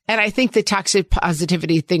 Because, and I think the toxic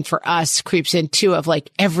positivity thing for us creeps in too of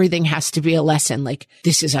like, everything has to be a lesson. Like,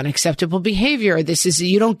 this is unacceptable behavior.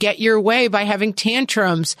 You don't get your way by having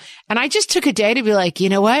tantrums. And I just took a day to be like, you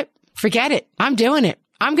know what? Forget it. I'm doing it.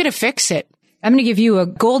 I'm going to fix it. I'm going to give you a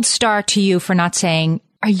gold star to you for not saying,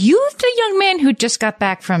 are you the young man who just got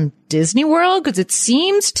back from Disney World? Because it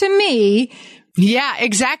seems to me. Yeah,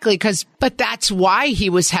 exactly. But that's why he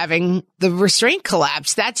was having the restraint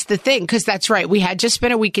collapse. That's the thing. Because that's right. We had just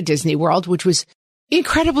spent a week at Disney World, which was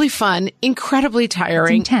incredibly fun, incredibly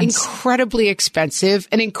tiring, incredibly expensive,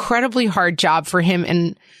 an incredibly hard job for him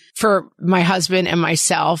and for my husband and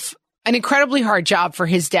myself, an incredibly hard job for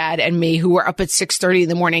his dad and me, who were up at 6:30 in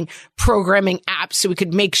the morning programming apps so we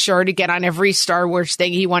could make sure to get on every Star Wars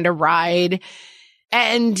thing he wanted to ride.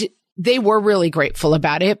 And they were really grateful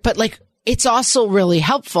about it. But like, it's also really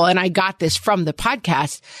helpful. And I got this from the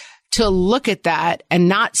podcast to look at that and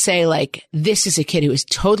not say like, this is a kid who is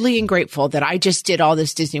totally ungrateful that I just did all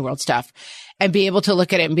this Disney World stuff, and be able to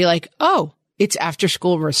look at it and be like, oh, it's after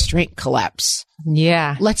school restraint collapse.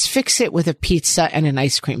 Yeah. Let's fix it with a pizza and an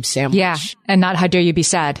ice cream sandwich. Yeah. And not, how dare you be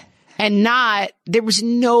sad? And there was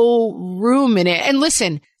no room in it. And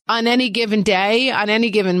listen, on any given day, on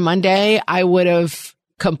any given Monday, I would have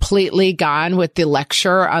completely gone with the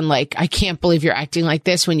lecture on like, I can't believe you're acting like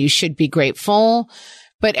this when you should be grateful.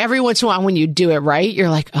 But every once in a while, when you do it right,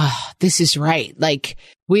 you're like, oh, this is right. Like,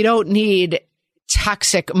 we don't need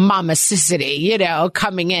toxic mamacicity,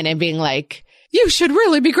 coming in and being like, you should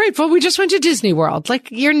really be grateful. We just went to Disney World. Like,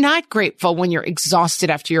 you're not grateful when you're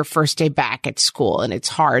exhausted after your first day back at school and it's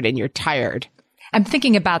hard and you're tired. I'm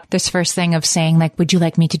thinking about this first thing of saying, like, would you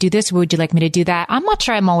like me to do this? Would you like me to do that? I'm not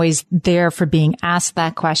sure I'm always there for being asked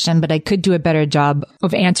that question, but I could do a better job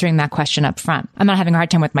of answering that question up front. I'm not having a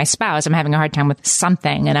hard time with my spouse. I'm having a hard time with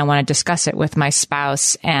something, and I want to discuss it with my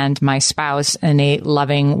spouse, and my spouse in a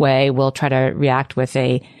loving way will try to react with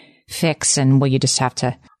a fix, and well, you just have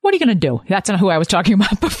to, what are you going to do? That's not who I was talking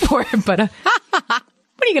about before, but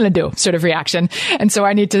what are you going to do sort of reaction. And so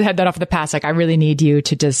I need to head that off the pass. Like, I really need you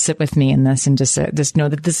to just sit with me in this and just know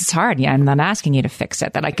that this is hard. Yeah, I'm not asking you to fix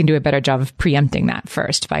it, that I can do a better job of preempting that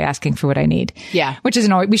first by asking for what I need. Yeah. Which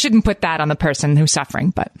isn't always, we shouldn't put that on the person who's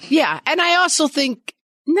suffering, but. Yeah. And I also think,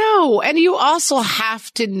 no. And you also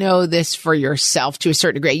have to know this for yourself to a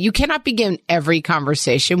certain degree. You cannot begin every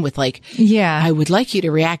conversation with like, yeah, I would like you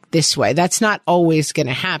to react this way. That's not always going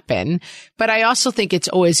to happen. But I also think it's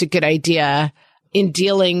always a good idea in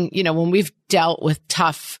dealing, when we've dealt with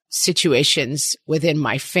tough situations within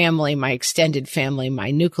my family, my extended family,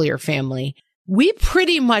 my nuclear family, we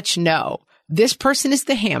pretty much know this person is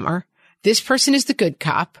the hammer. This person is the good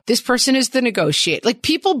cop. This person is the negotiator. Like,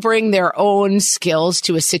 people bring their own skills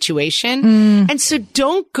to a situation. And so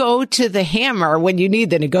don't go to the hammer when you need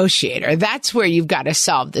the negotiator. That's where you've got to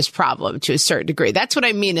solve this problem to a certain degree. That's what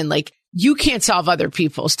I mean. And like, you can't solve other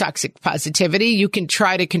people's toxic positivity. You can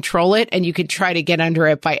try to control it and you can try to get under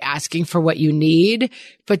it by asking for what you need,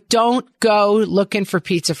 but don't go looking for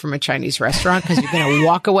pizza from a Chinese restaurant because you're going to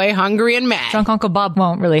walk away hungry and mad. Drunk Uncle Bob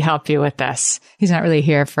won't really help you with this. He's not really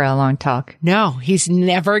here for a long talk. No, he's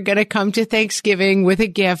never going to come to Thanksgiving with a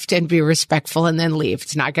gift and be respectful and then leave.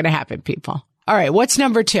 It's not going to happen, people. All right. What's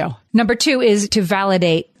number 2? Number 2 is to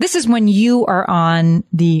validate. This is when you are on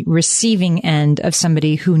the receiving end of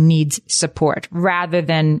somebody who needs support rather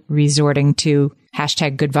than resorting to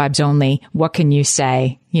 #good vibes only. What can you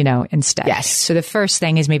say, instead? Yes. So the first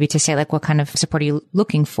thing is maybe to say, like, what kind of support are you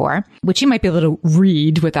looking for? Which you might be able to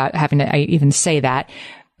read without having to even say that.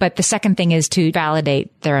 But the second thing is to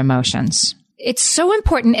validate their emotions. It's so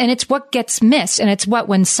important, and it's what gets missed. And it's what,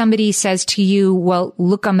 when somebody says to you, well,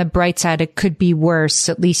 look on the bright side, it could be worse.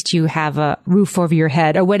 At least you have a roof over your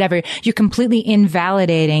head or whatever. You're completely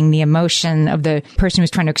invalidating the emotion of the person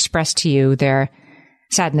who's trying to express to you their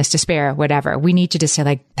sadness, despair, whatever. We need to just say,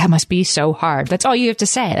 like, that must be so hard. That's all you have to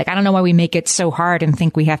say. Like, I don't know why we make it so hard and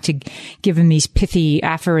think we have to give them these pithy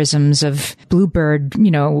aphorisms of bluebird,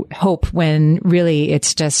 hope, when really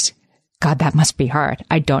it's just, God, that must be hard.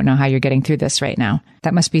 I don't know how you're getting through this right now.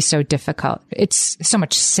 That must be so difficult. It's so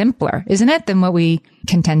much simpler, isn't it, than what we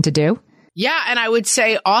can tend to do? Yeah. And I would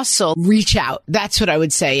say also reach out. That's what I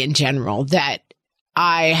would say in general, that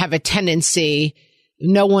I have a tendency,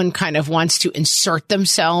 no one kind of wants to insert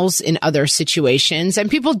themselves in other situations. And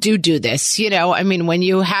people do this, when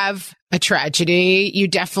you have a tragedy, you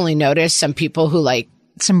definitely notice some people who like,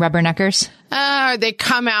 some rubberneckers. They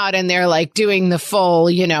come out and they're like doing the full,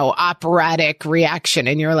 operatic reaction.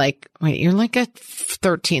 And you're like, wait, you're like a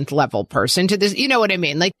 13th level person to this. You know what I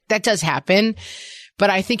mean? Like, that does happen. But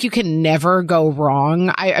I think you can never go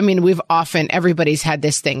wrong. I mean, everybody's had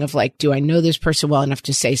this thing of like, do I know this person well enough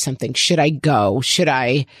to say something? Should I go? Should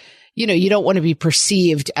I, you don't want to be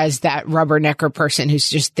perceived as that rubbernecker person who's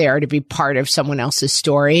just there to be part of someone else's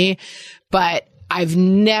story. But I've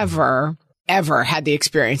never ever had the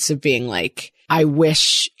experience of being like, I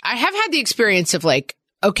have had the experience of like,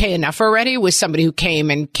 okay, enough already, with somebody who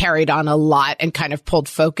came and carried on a lot and kind of pulled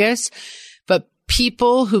focus. But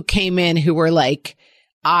people who came in who were like,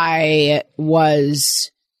 I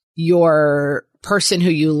was your person who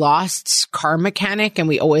you lost's car mechanic and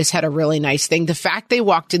we always had a really nice thing. The fact they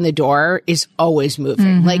walked in the door is always moving.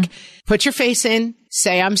 Mm-hmm. Like, put your face in,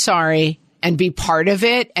 say, I'm sorry, and be part of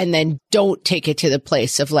it. And then don't take it to the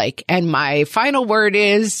place of like, and my final word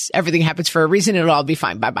is everything happens for a reason. It'll all be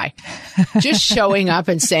fine. Bye-bye. Just showing up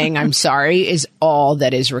and saying, I'm sorry is all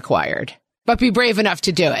that is required. But be brave enough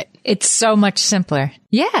to do it. It's so much simpler.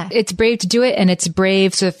 Yeah, it's brave to do it. And it's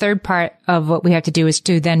brave. So the third part of what we have to do is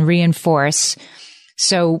to then reinforce.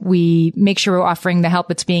 So we make sure we're offering the help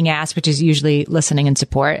that's being asked, which is usually listening and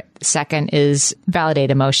support. Second is validate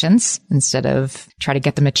emotions instead of try to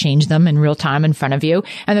get them to change them in real time in front of you.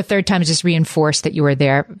 And the third time is just reinforce that you are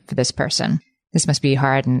there for this person. This must be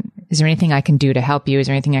hard. And is there anything I can do to help you? Is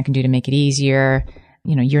there anything I can do to make it easier?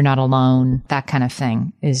 You're not alone. That kind of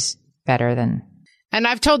thing is better than. And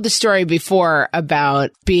I've told the story before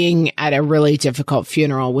about being at a really difficult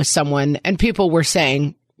funeral with someone and people were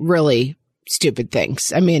saying really stupid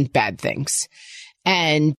things. I mean, bad things.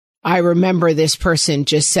 And I remember this person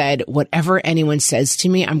just said, whatever anyone says to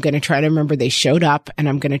me, I'm going to try to remember they showed up and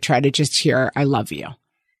I'm going to try to just hear, I love you.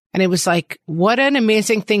 And it was like, what an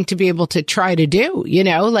amazing thing to be able to try to do, you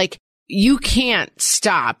know, like you can't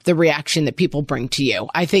stop the reaction that people bring to you.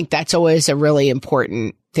 I think that's always a really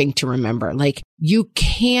important thing to remember. Like you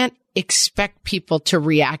can't expect people to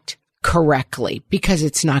react correctly because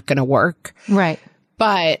it's not going to work. Right.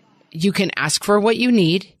 But you can ask for what you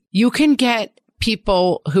need. You can get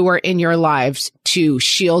people who are in your lives to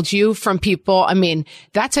shield you from people. I mean,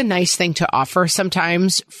 that's a nice thing to offer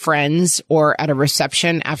sometimes, friends or at a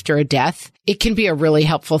reception after a death. It can be a really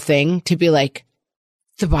helpful thing to be like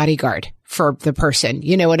the bodyguard for the person.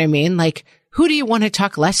 You know what I mean? Like, who do you want to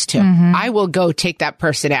talk less to? Mm-hmm. I will go take that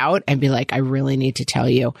person out and be like, I really need to tell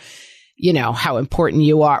you, you know, how important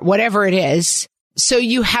you are, whatever it is. So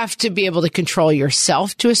you have to be able to control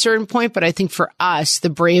yourself to a certain point. But I think for us, the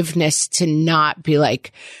braveness to not be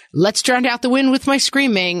like, let's drown out the wind with my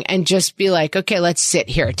screaming and just be like, okay, let's sit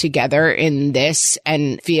here together in this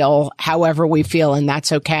and feel however we feel. And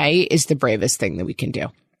that's okay is the bravest thing that we can do.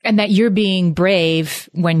 And that you're being brave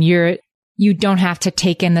when you don't have to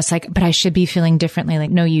take in this like, but I should be feeling differently.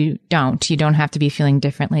 Like, no, you don't. You don't have to be feeling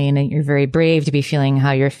differently. And you're very brave to be feeling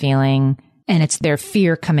how you're feeling. And it's their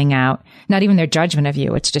fear coming out, not even their judgment of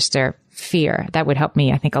you. It's just their fear. That would help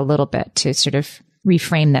me, I think, a little bit to sort of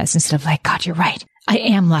reframe this instead of like, God, you're right. I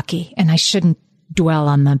am lucky and I shouldn't dwell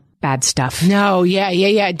on the bad stuff. No.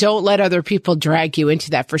 Yeah. Don't let other people drag you into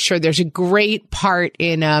that for sure. There's a great part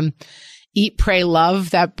in, Eat, Pray, Love,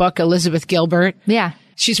 that book, Elizabeth Gilbert. Yeah.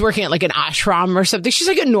 She's working at like an ashram or something. She's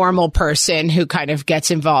like a normal person who kind of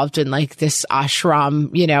gets involved in like this ashram,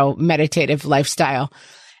 you know, meditative lifestyle.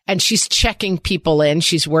 And she's checking people in.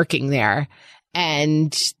 She's working there.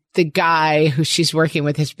 And the guy who she's working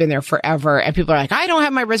with has been there forever. And people are like, I don't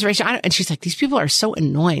have my reservation. And she's like, these people are so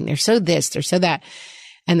annoying. They're so this, they're so that.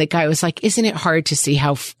 And the guy was like, isn't it hard to see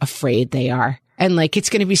how afraid they are? And like, it's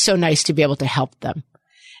going to be so nice to be able to help them.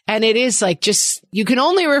 And it is like, just, you can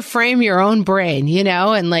only reframe your own brain, you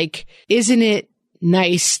know? And like, isn't it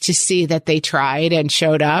nice to see that they tried and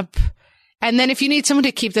showed up? And then if you need someone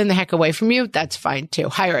to keep them the heck away from you, that's fine too.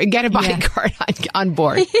 Get a bodyguard on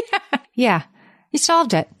board. Yeah. You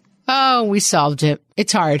solved it. Oh, we solved it.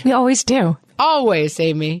 It's hard. We always do. Always,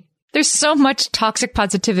 Amy. There's so much toxic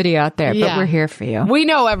positivity out there, but we're here for you. We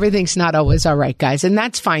know everything's not always all right, guys, and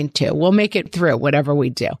that's fine too. We'll make it through whatever we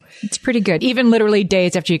do. It's pretty good. Even literally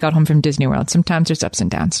days after you got home from Disney World, sometimes there's ups and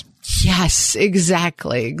downs. Yes,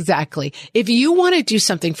 exactly. If you want to do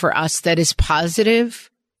something for us that is positive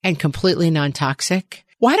and completely non-toxic,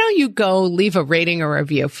 why don't you go leave a rating or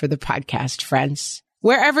review for the podcast, friends?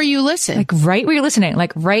 Wherever you listen. Like right where you're listening,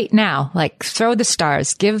 like right now, like throw the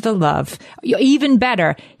stars, give the love. Even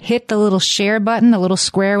better, hit the little share button, the little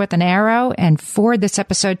square with an arrow, and forward this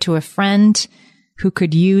episode to a friend who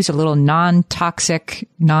could use a little non-toxic,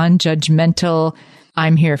 non-judgmental,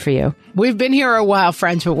 I'm here for you. We've been here a while,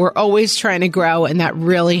 friends, but we're always trying to grow, and that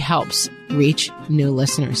really helps reach new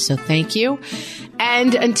listeners. So thank you.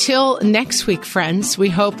 And until next week, friends, we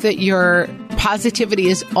hope that your positivity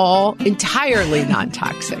is all entirely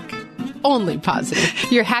non-toxic. Only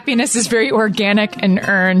positive. Your happiness is very organic and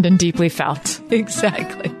earned and deeply felt.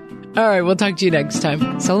 Exactly. All right, we'll talk to you next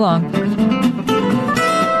time. So long.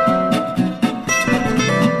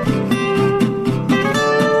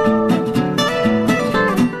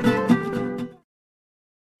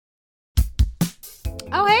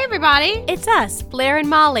 Oh, hey, everybody. It's us, Blair and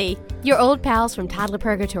Molly, your old pals from Toddler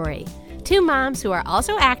Purgatory. Two moms who are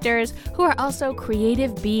also actors, who are also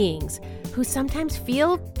creative beings, who sometimes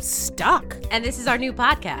feel stuck. And this is our new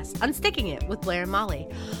podcast, Unsticking It with Blair and Molly.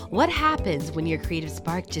 What happens when your creative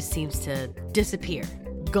spark just seems to disappear?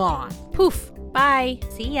 Gone. Poof. Bye.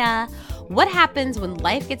 See ya. What happens when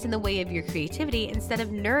life gets in the way of your creativity instead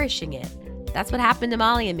of nourishing it? That's what happened to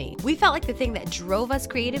Molly and me. We felt like the thing that drove us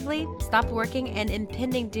creatively stopped working and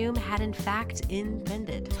impending doom had in fact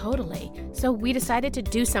impended. Totally. So we decided to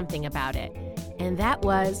do something about it. And that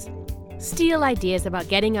was steal ideas about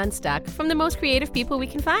getting unstuck from the most creative people we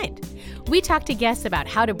can find. We talk to guests about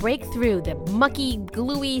how to break through the mucky,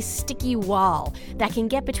 gluey, sticky wall that can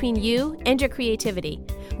get between you and your creativity.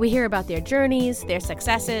 We hear about their journeys, their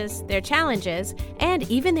successes, their challenges, and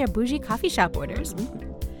even their bougie coffee shop orders.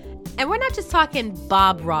 And we're not just talking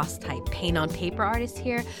Bob Ross type paint on paper artists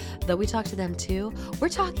here, though we talk to them too. We're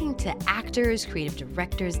talking to actors, creative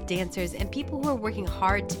directors, dancers, and people who are working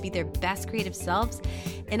hard to be their best creative selves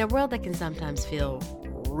in a world that can sometimes feel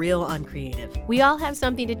real uncreative. We all have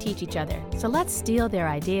something to teach each other, so let's steal their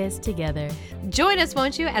ideas together. Join us,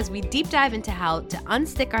 won't you, as we deep dive into how to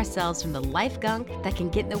unstick ourselves from the life gunk that can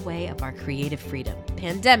get in the way of our creative freedom.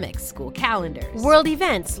 Pandemics, school calendars, World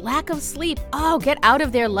events, lack of sleep. Oh, get out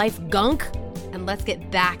of their life gunk. and let's get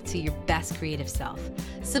back to your best creative self.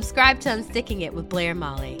 Subscribe to Unsticking It with Blair and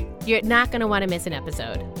Molly. You're not going to want to miss an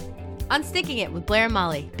episode. Unsticking It with Blair and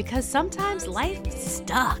Molly, because sometimes life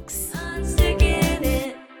sucks. Unsticking it.